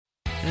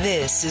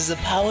This is a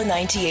Power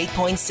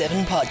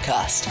 98.7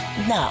 podcast.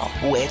 Now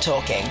we're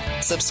talking.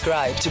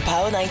 Subscribe to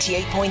Power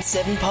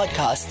 98.7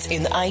 podcasts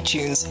in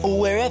iTunes or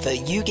wherever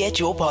you get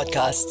your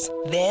podcasts.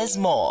 There's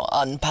more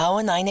on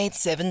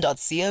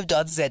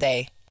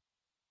power987.co.za.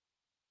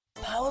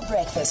 Power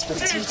Breakfast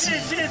with TT.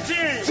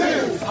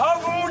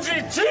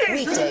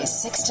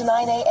 Weekdays 6 to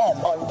 9 a.m.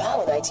 on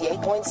Power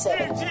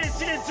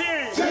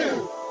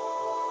 98.7.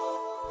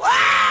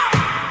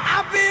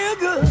 I feel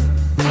good.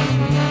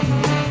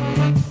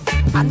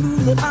 I knew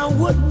that I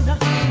would not.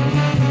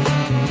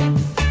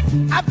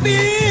 I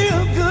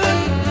feel good.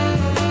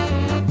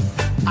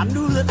 I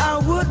knew that I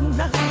would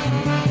not.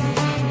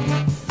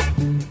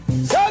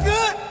 So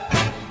good,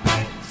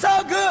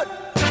 so good.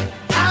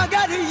 I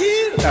got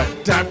you.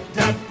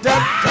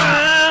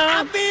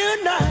 I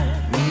feel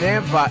nice.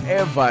 Never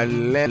ever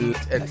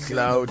let a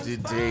cloudy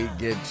day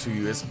get to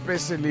you,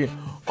 especially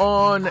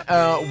on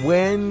a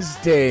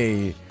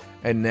Wednesday.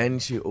 And then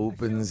she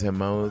opens her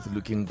mouth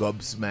looking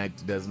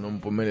gobsmacked. Does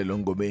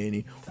Nompumelelo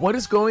Ngubeni. What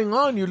is going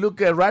on? You look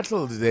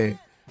rattled today.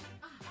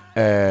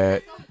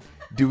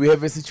 Do we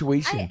have a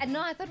situation? No,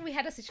 I thought we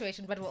had a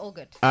situation, but we're all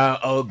good.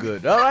 All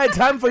good. All right,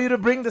 time for you to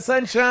bring the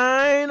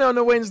sunshine on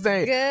a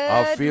Wednesday.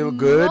 Good Feel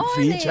good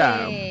morning.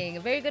 feature.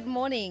 Very good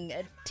morning.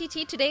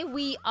 TT, today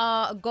we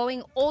are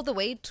going all the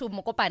way to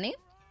Mokopane.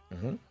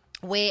 Mm-hmm.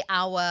 Where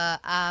our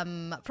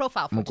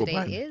profile for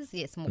today is.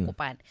 Yes,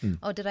 Mokopane.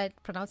 Oh, did I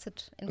pronounce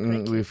it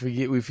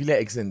incorrectly? We feel like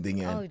accenting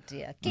it. Oh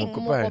dear. King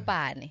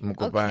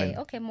Mokopane.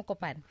 Okay,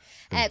 Mokopane.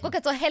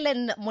 So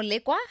Helen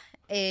Molekwa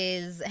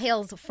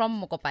hails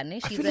from Mokopane.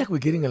 I feel like we're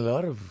getting a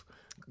lot of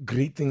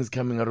great things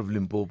coming out of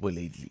Limpopo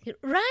lately.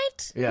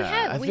 Right?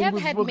 Yeah, we have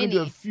we've had spoken many.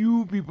 to a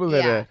few people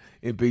that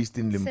are based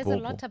in Limpopo. Says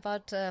a lot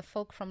about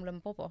folk from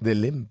Limpopo. The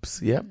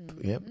Limps, yep.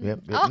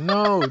 Oh.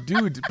 No,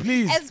 dude,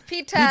 please. As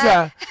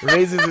Peter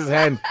raises his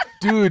hand.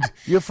 Dude,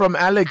 you're from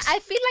Alex. I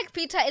feel like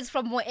Peter is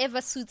from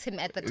wherever suits him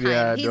at the time.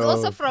 Yeah, He's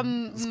also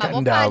from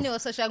Mabopane or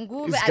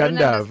Soshanguve. I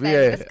don't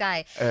understand this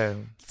guy.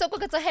 So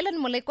Helen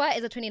Molekwa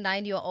is a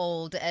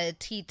 29-year-old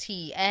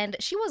TT, and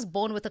she was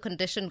born with a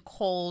condition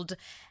called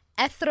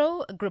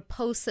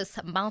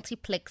arthrogryposis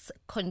multiplex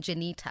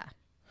congenita.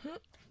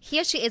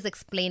 Here she is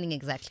explaining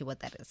exactly what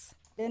that is.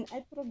 Then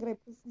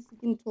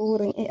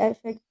arthrogryposis it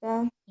affects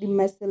the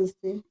muscles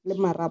le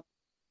marapo.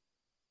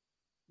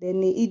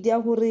 Then it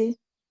dia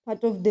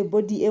part of the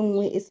body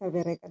is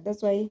avereka.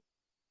 That's why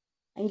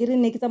angire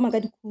ne ke tsamaka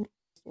dikhuru.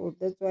 So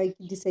that's why I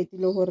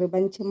decided hore ba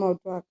ntshe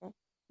maoto aka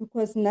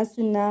because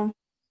nasa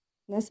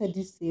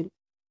disel.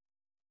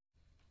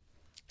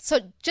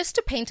 So just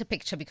to paint a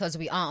picture, because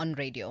we are on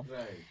radio.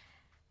 Right.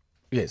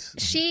 Yes.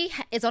 She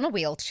is on a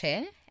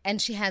wheelchair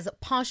and she has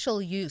partial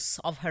use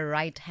of her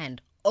right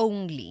hand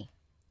only.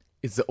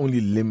 It's the only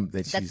limb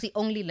That's the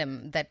only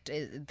limb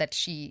that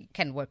she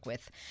can work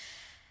with.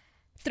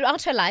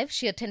 Throughout her life,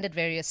 she attended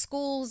various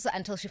schools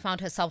until she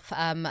found herself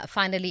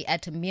finally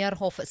at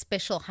Meerhof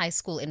Special High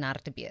School in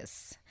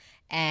Hartbees.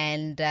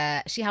 And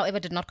she, however,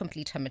 did not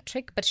complete her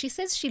matric, but she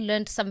says she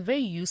learned some very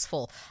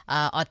useful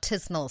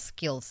artisanal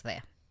skills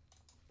there.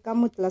 Ka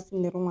mo class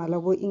ne rongala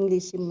bo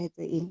English metse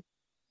in.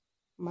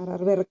 Mara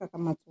re bereka ka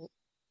matso.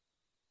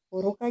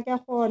 Go roka ka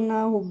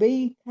gona go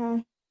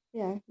baker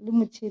le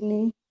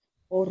motšhini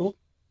o.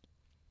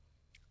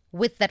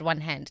 With that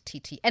one hand,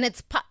 TT. And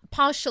it's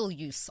partial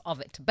use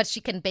of it. But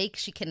she can bake,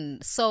 she can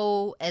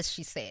sew, as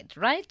she said,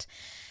 right?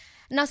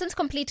 Now, since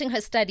completing her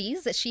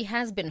studies, she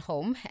has been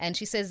home, and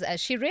she says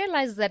she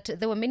realized that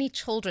there were many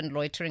children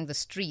loitering the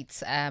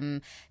streets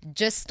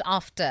just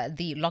after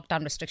the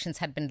lockdown restrictions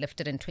had been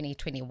lifted in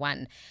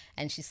 2021.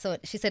 And she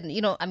said,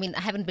 I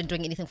haven't been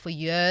doing anything for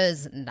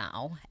years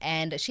now.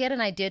 And she had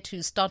an idea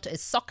to start a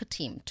soccer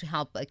team to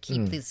help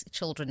keep these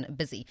children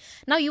busy.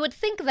 Now, you would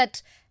think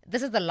that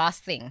this is the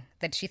last thing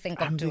that she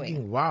think of doing.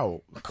 Thinking,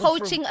 wow.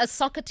 Coaching a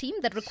soccer team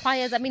that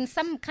requires,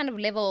 some kind of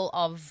level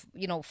of,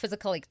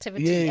 physical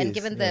activity. Yes, and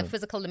given the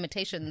physical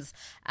limitations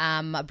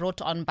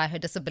brought on by her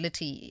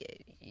disability,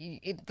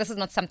 this is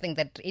not something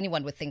that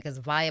anyone would think is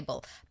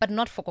viable. But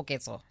not for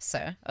Kokezo,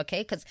 sir,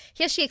 okay? Because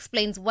here she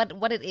explains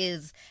what it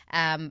is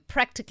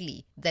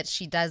practically that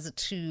she does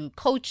to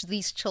coach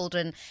these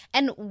children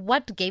and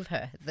what gave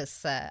her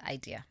this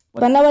idea.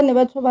 Bana ba ne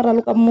ba tlo ba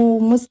raloka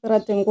mo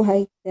strateng go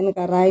hai then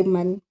ka rai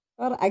man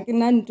or a ke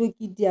na ntwe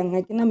ke diang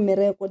a ke na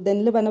mmereko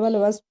then le bana ba le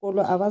ba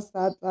sekolo a ba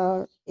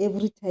satla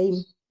every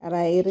time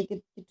ara e re ke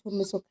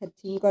thome soccer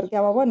team ka re ke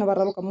ba bona ba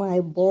raloka mo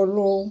hai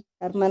bolo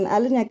ka re man a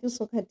le nya ke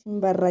soccer team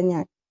ba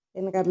ranya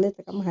then ka re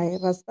letla ka mo hai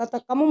ra starta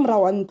ka mo mra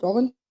wa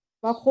ntlo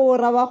ba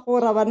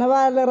gora bana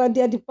ba le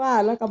radia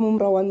dipala ka mo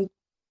mra wa ntlo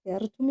ya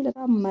re thomile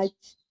ka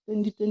March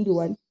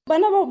 2021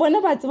 bana ba bona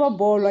ba tseba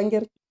bolo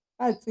ngere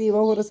a tseba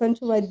gore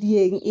santse ba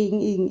dieng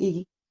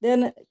eng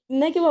then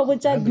nna ke ba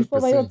botsa before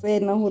ba yo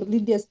tsena gore le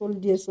die sol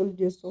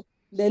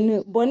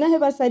then bona he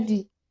ba sa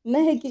di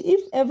nna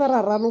if ever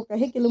a raloka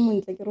he ke le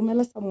montle ke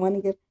romela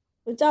someone ke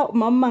botsa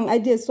mamang a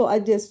die so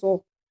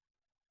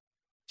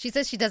She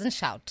says she doesn't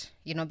shout,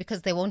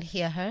 because they won't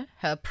hear her.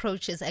 Her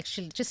approach is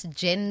actually just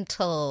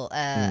gentle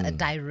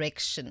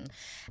direction.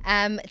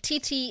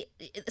 Titi,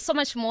 so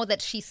much more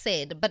that she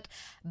said, but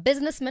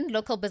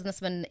local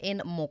businessmen in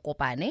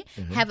Mokopane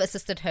have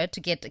assisted her to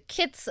get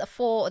kits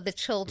for the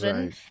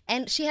children. Right.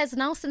 And she has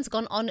now since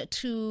gone on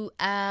to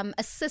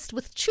assist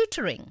with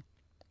tutoring.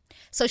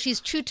 So she's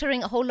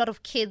tutoring a whole lot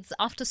of kids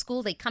after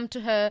school. They come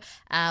to her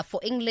for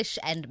English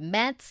and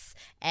maths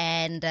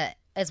and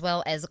as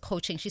well as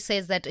coaching. She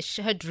says that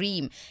her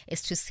dream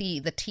is to see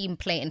the team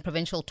play in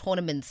provincial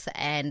tournaments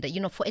and,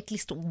 for at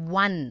least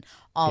one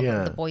of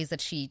the boys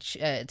that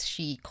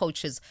she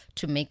coaches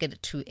to make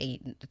it to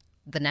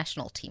the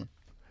national team.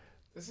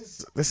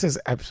 This is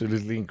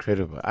absolutely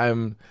incredible.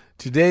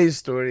 Today's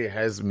story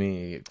has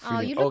me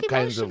feeling you all look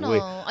kinds emotional. of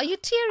ways. Are you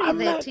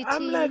teary Titi?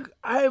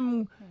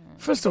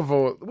 First of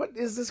all, what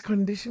is this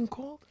condition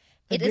called?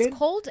 It Again? is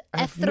called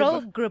I've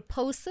never-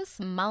 arthrogryposis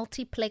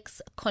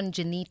multiplex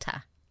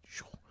congenita.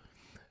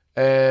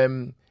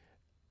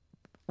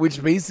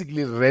 Which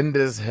basically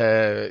renders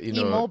her,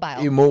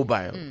 immobile.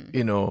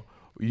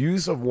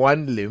 Use of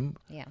one limb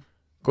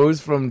goes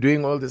from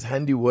doing all this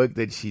handiwork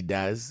that she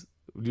does,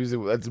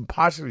 it's a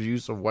partial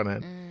use of one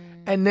hand,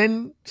 and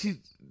then it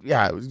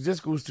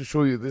just goes to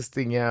show you this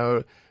thing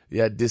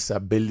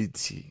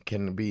disability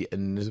can be a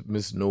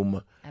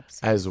misnomer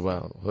as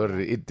well.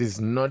 It is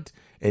not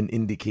an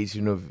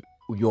indication of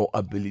your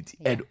ability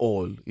at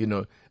all.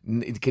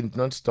 It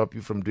cannot stop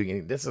you from doing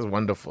anything. This is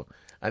wonderful.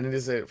 And it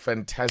is a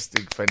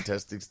fantastic,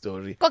 fantastic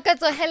story.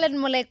 Koketso Helen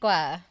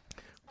Molekwa.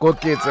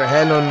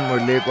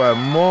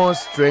 More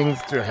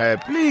strength to her,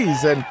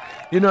 please. And,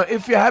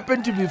 if you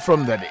happen to be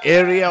from that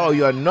area or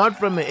you're not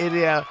from the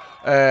area,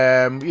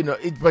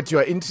 but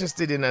you're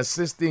interested in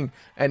assisting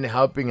and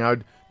helping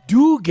out,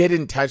 do get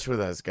in touch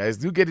with us, guys.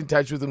 Do get in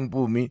touch with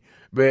Ngubeni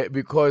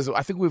because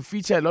I think we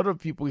feature a lot of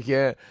people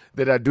here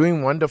that are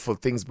doing wonderful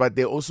things, but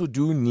they also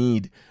do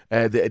need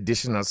the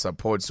additional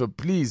support. So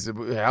please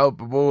help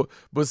to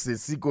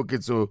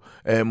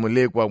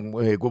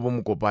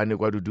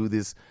do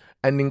this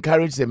and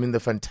encourage them in the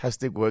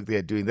fantastic work they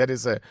are doing. That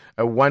is a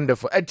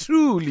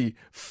truly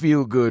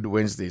feel-good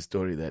Wednesday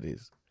story, that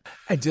is.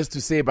 And just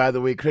to say, by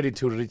the way, credit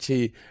to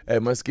Richie,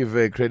 must give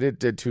credit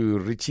to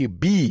Richie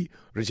B,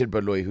 Richard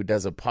Baloy, who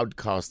does a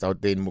podcast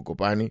out there in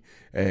Mokopane.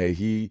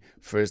 He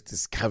first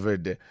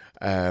discovered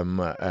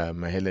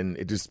Helen.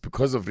 It is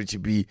because of Richie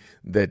B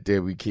that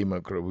we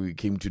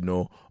came to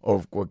know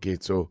of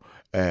Kwaketso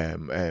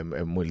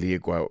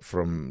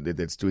Molekwa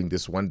that's doing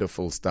this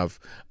wonderful stuff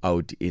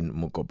out in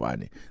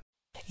Mokopane.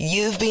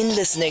 You've been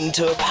listening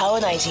to a Power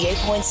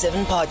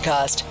 98.7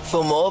 podcast.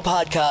 For more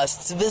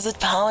podcasts, visit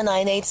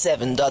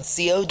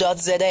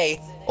power987.co.za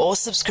or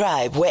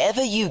subscribe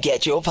wherever you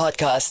get your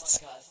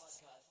podcasts.